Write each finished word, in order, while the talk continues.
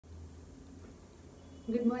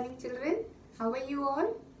Good morning, children. How are you all?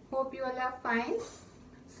 Hope you all are fine.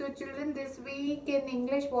 So children, this week in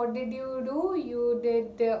English, what did you do? You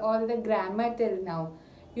did all the grammar till now.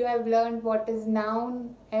 You have learned what is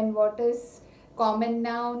noun and what is common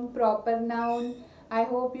noun, proper noun. I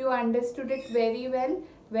hope you understood it very well.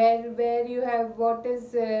 Where you have what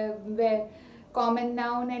is where common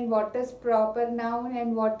noun and what is proper noun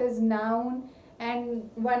and what is noun, and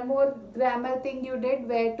one more grammar thing you did,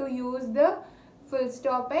 where to use the full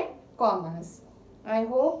stop and commas. I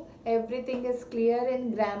hope everything is clear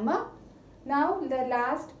in grammar. Now the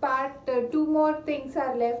last part, two more things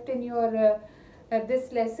are left in your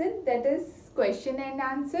this lesson, that is question and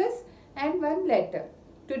answers and one letter.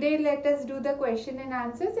 Today let us do the question and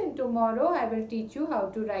answers, and tomorrow I will teach you how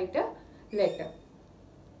to write a letter.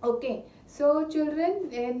 Okay, so children,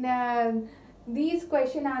 in these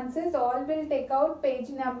question answers, all will take out page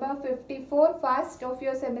number 54 first of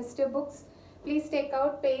your semester books. Please take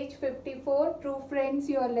out page 54. True friends,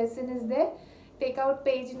 your lesson is there. Take out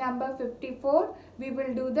page number 54. We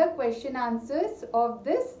will do the question answers of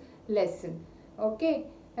this lesson. Okay,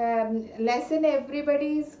 lesson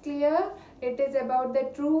everybody is clear. It is about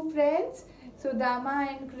the true friends, Sudama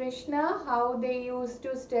and Krishna, how they used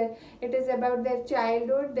to study. It is about their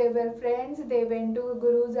childhood. They were friends. They went to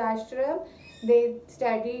Guru's ashram. They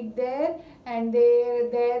studied there, and they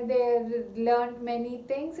learned many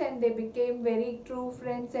things, and they became very true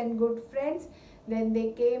friends and good friends. Then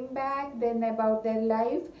they came back. Then about their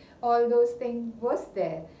life, all those things was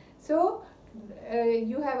there. So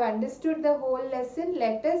you have understood the whole lesson.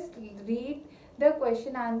 Let us read the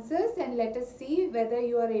question answers and let us see whether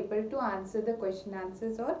you are able to answer the question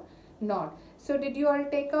answers or not. So did you all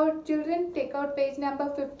take out, children? Take out page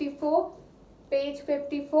number 54. Page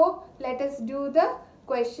 54. Let us do the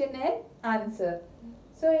question and answer.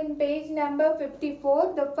 So in page number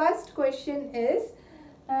 54, the first question is,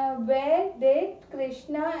 where did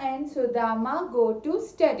Krishna and Sudama go to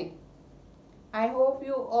study? I hope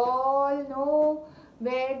you all know,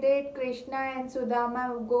 where did Krishna and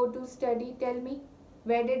Sudama go to study? Tell me,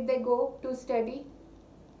 where did they go to study?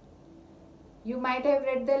 You might have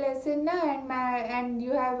read the lesson and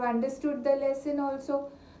you have understood the lesson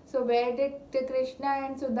also. So where did Krishna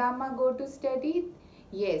and Sudama go to study?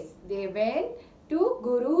 Yes, they went to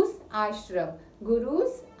Guru's ashram.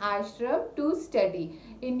 Guru's ashram to study.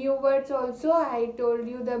 In new words also, I told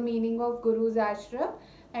you the meaning of Guru's ashram,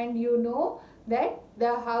 and you know that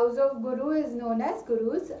the house of Guru is known as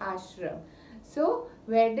Guru's ashram. So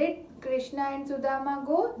where did Krishna and Sudama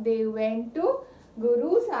go? They went to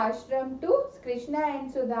Guru's ashram to Krishna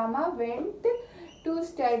and Sudama went to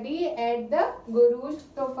study at the Guru's.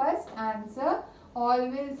 So first answer, all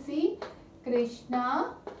will see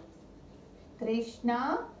Krishna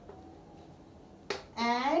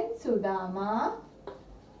and Sudama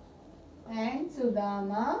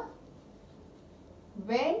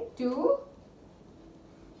went to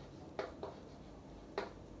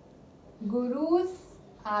Guru's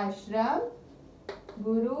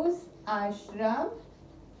ashram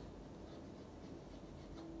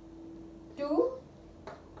to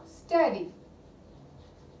study.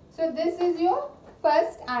 So this is your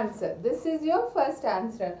first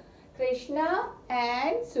answer. Krishna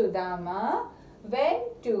and Sudama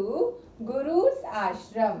went to Guru's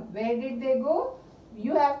ashram. Where did they go?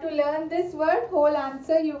 You have to learn this word. Whole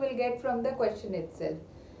answer you will get from the question itself.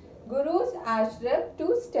 Guru's ashram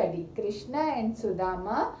to study. Krishna and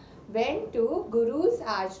Sudama went to Guru's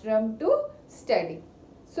ashram to study.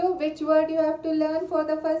 So which word you have to learn for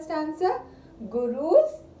the first answer?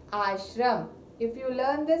 Guru's ashram. If you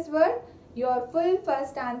learn this word, your full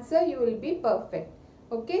first answer you will be perfect.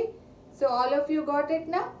 Okay. So all of you got it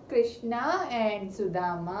now? Krishna and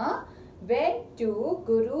Sudama went to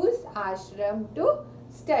Guru's ashram to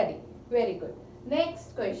study. Very good.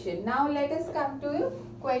 Next question. Now let us come to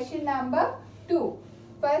question number 2.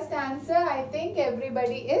 First answer, I think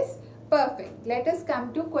everybody is perfect. Let us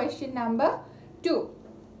come to question number 2.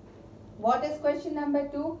 What is question number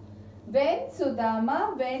 2? When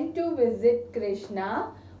Sudama went to visit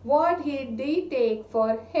Krishna, what did he take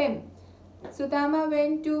for him? Sudama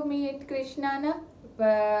went to meet Krishna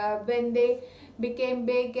when they became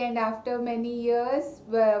big, and after many years,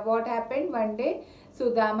 what happened? One day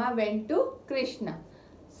Sudama went to Krishna.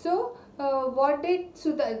 So what did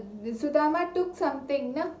Sudama took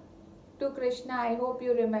something to Krishna? I hope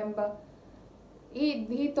you remember.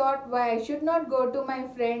 He thought, why I should not go to my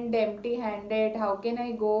friend empty handed. How can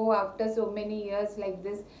I go after so many years like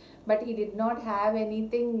this? But he did not have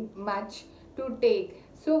anything much to take.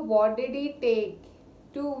 So what did he take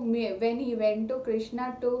to when he went to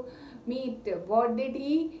Krishna to meet? What did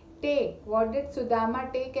he take? What did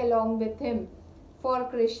Sudama take along with him for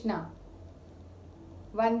Krishna?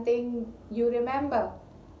 One thing you remember.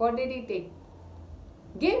 What did he take?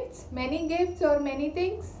 Gifts? Many gifts or many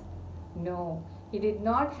things? No, he did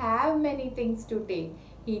not have many things to take.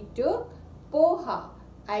 He took poha.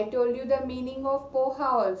 I told you the meaning of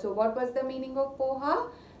poha also. What was the meaning of poha?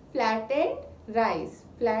 Flattened rice.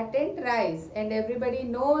 Flattened rice. And everybody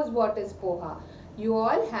knows what is poha. You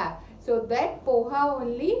all have. So that poha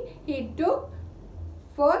only he took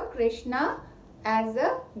for Krishna as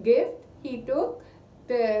a gift. He took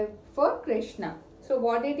for Krishna. So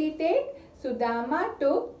what did he take? Sudama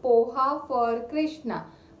took poha for Krishna.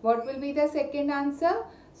 What will be the second answer?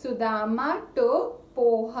 Sudama took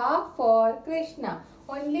poha for Krishna.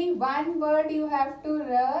 Only one word you have to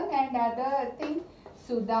learn and other thing.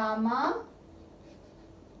 Sudama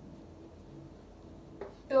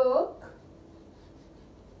took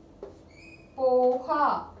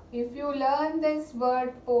poha. If you learn this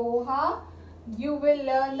word poha, you will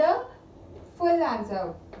learn the full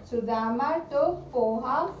answer. Sudama took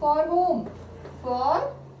poha for whom?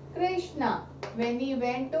 For Krishna. When he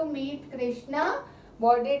went to meet Krishna,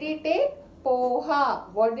 what did he take?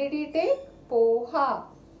 Poha. What did he take? Poha.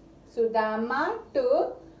 Sudama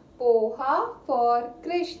took poha for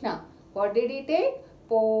Krishna. What did he take?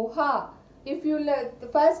 Poha. If you learn the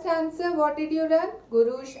first answer, what did you learn?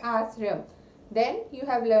 Gurush Ashram. Then you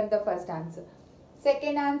have learned the first answer.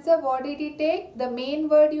 Second answer, what did he take? The main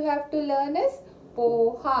word you have to learn is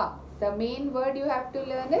poha. The main word you have to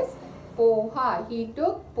learn is poha. He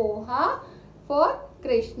took poha for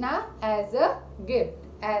Krishna as a gift.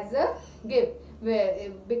 As a gift.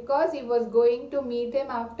 Because he was going to meet him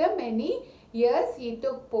after many years, he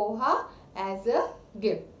took poha as a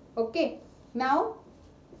gift. Okay. Now,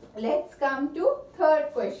 let's come to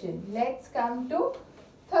third question. Let's come to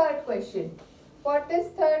third question. What is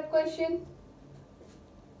third question?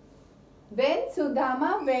 When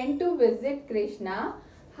Sudama went to visit Krishna,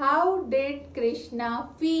 how did Krishna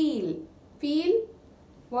feel? Feel?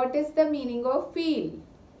 What is the meaning of feel?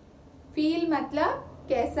 Feel matlab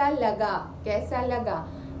कैसा लगा? कैसा लगा?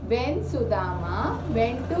 When Sudama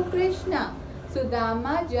went to Krishna.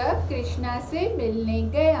 Sudama जब कृष्णा से मिलने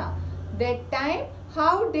गया. That time,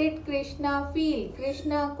 how did Krishna feel?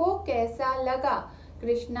 Krishna को कैसा लगा?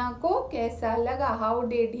 कृष्णा को कैसा लगा? How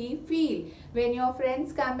did he feel? When your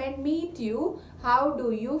friends come and meet you, how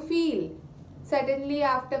do you feel? Suddenly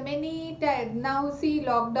after many times, now see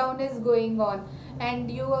lockdown is going on and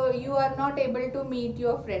you are not able to meet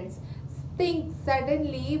your friends. Think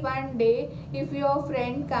suddenly one day if your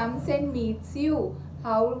friend comes and meets you,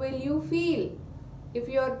 how will you feel? If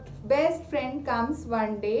your best friend comes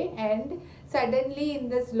one day and suddenly in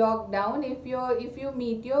this lockdown, if you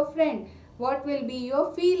meet your friend, what will be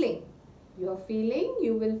your feeling? Your feeling,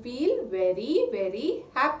 you will feel very, very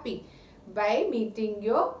happy by meeting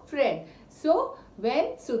your friend. So,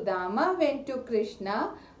 when Sudama went to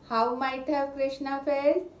Krishna, how might have Krishna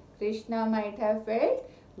felt? Krishna might have felt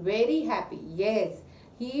very happy. Yes,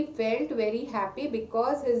 he felt very happy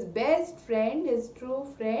because his best friend, his true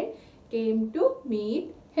friend came to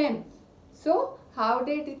meet him. So, how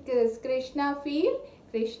did Krishna feel?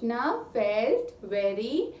 Krishna felt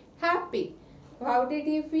very happy. How did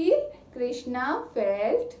he feel? Krishna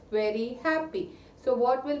felt very happy. So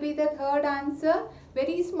what will be the third answer?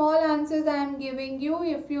 Very small answers I am giving you.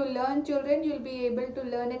 If you learn, children, you will be able to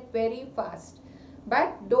learn it very fast.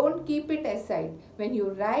 But don't keep it aside. When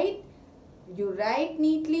you write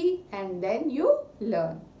neatly and then you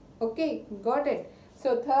learn. Okay, got it?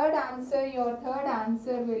 So third answer, your third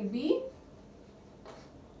answer will be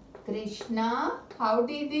Krishna. How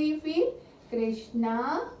did he feel?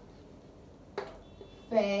 Krishna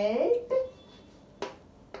felt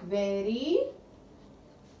very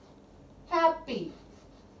happy.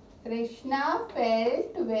 Krishna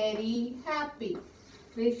felt very happy.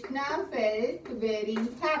 Krishna felt very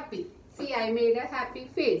happy. See, I made a happy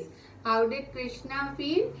face. How did Krishna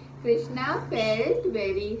feel? Krishna felt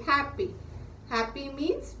very happy. Happy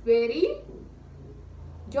means very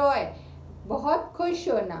joy. बहुत खुश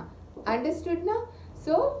होना. Understood ना?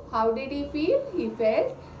 So, how did he feel? He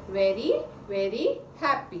felt very, very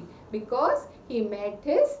happy because he met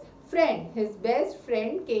his friend. His best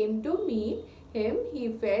friend came to meet him.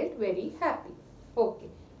 He felt very happy. Okay.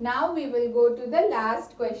 Now we will go to the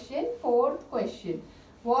last question, fourth question.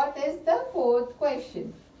 What is the fourth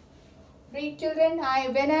question? Read, children.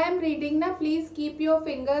 When I am reading, na, please keep your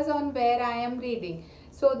fingers on where I am reading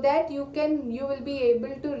so that you will be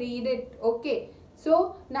able to read it. Okay.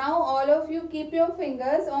 So now all of you keep your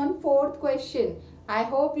fingers on fourth question. I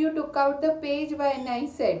hope you took out the page when I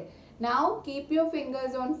said. Now keep your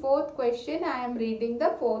fingers on fourth question. I am reading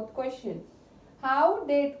the fourth question. How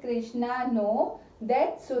did Krishna know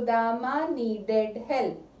that Sudama needed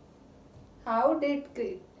help? How did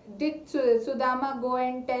Sudama go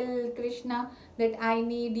and tell Krishna that I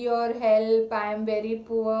need your help, I am very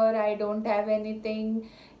poor, I don't have anything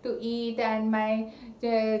to eat and my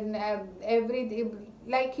everything,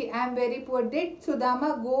 like I am very poor. Did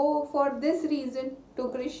Sudama go for this reason to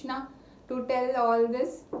Krishna to tell all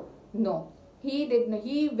this? No, he did not.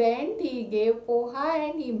 He went, he gave poha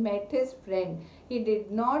and he met his friend. He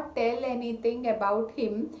did not tell anything about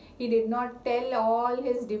him. He did not tell all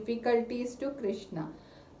his difficulties to Krishna.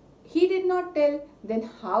 He did not tell. Then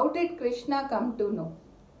how did Krishna come to know?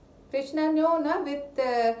 Krishna knew,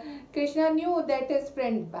 Krishna knew that his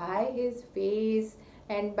friend, by his face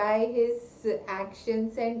and by his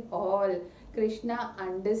actions and all, Krishna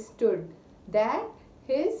understood that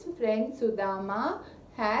his friend Sudama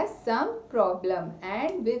has some problem,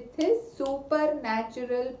 and with his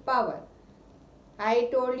supernatural power. I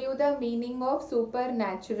told you the meaning of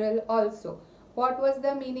supernatural also. What was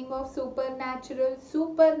the meaning of supernatural?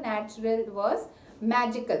 Supernatural was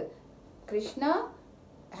magical. Krishna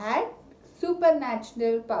had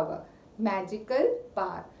supernatural power, magical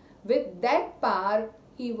power. With that power,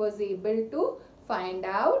 he was able to find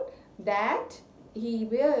out that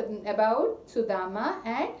about Sudama,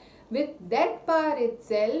 and with that power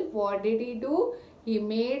itself, what did he do? He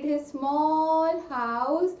made his small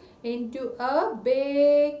house into a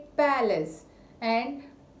big palace. And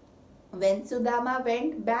when Sudama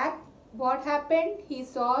went back, what happened? He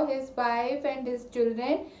saw his wife and his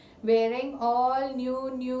children wearing all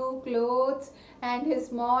new clothes, and his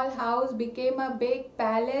small house became a big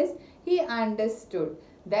palace. He understood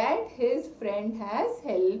that his friend has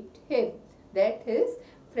helped him.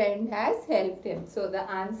 So the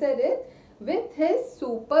answer is with his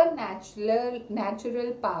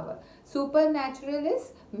natural power. Supernatural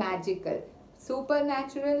is magical.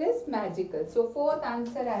 Supernatural is magical. So fourth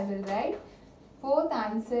answer I will write. Fourth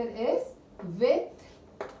answer is with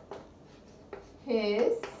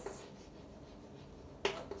his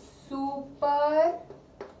supernatural.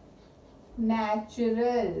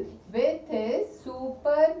 With his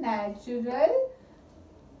supernatural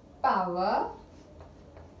power,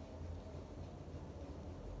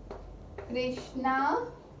 Krishna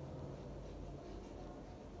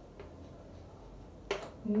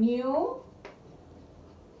knew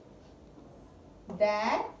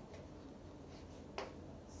that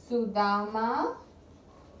Sudama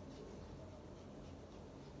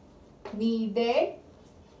needed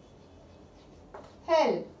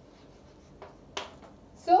help.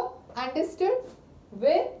 So, understood?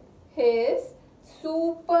 With his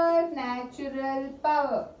supernatural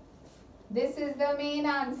power. This is the main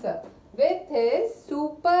answer. With his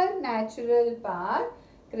supernatural power,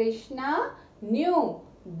 Krishna knew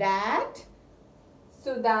that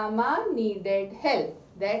Sudama needed help.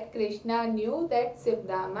 That Krishna knew that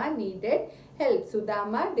Sudama needed help.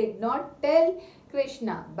 Sudama did not tell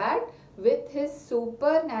Krishna, but with his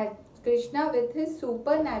Krishna with his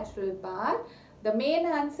supernatural power. The main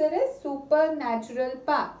answer is supernatural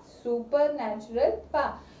power. Supernatural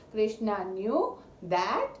power. Krishna knew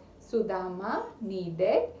that Sudama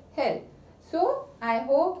needed help. So, I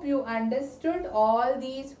hope you understood all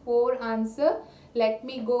these four answers. Let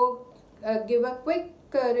me go give a quick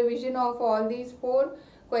revision of all these four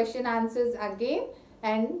question answers again,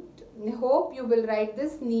 and hope you will write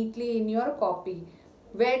this neatly in your copy.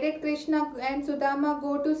 Where did Krishna and Sudama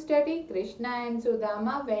go to study? Krishna and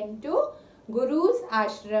Sudama went to Guru's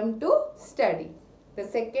ashram to study. The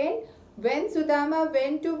second, when Sudama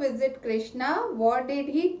went to visit Krishna, what did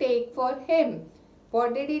he take for him?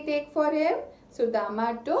 What did he take for him?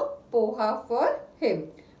 Sudama took poha for him.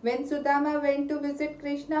 When Sudama went to visit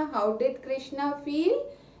Krishna, how did Krishna feel?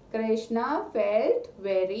 Krishna felt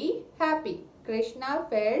very happy. Krishna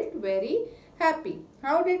felt very happy.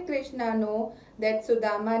 How did Krishna know that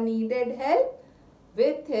Sudama needed help?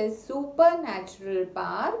 With his supernatural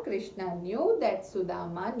power, Krishna knew that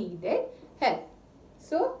Sudama needed help.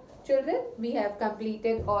 So, children, we have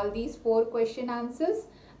completed all these four question answers.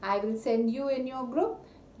 I will send you in your group.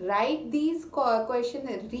 Write these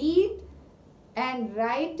questions, read and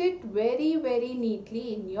write it very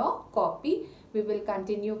neatly in your copy. We will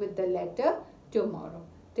continue with the letter tomorrow.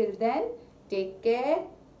 Till then, take care,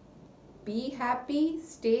 be happy,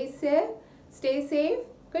 stay safe.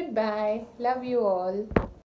 Goodbye. Love you all.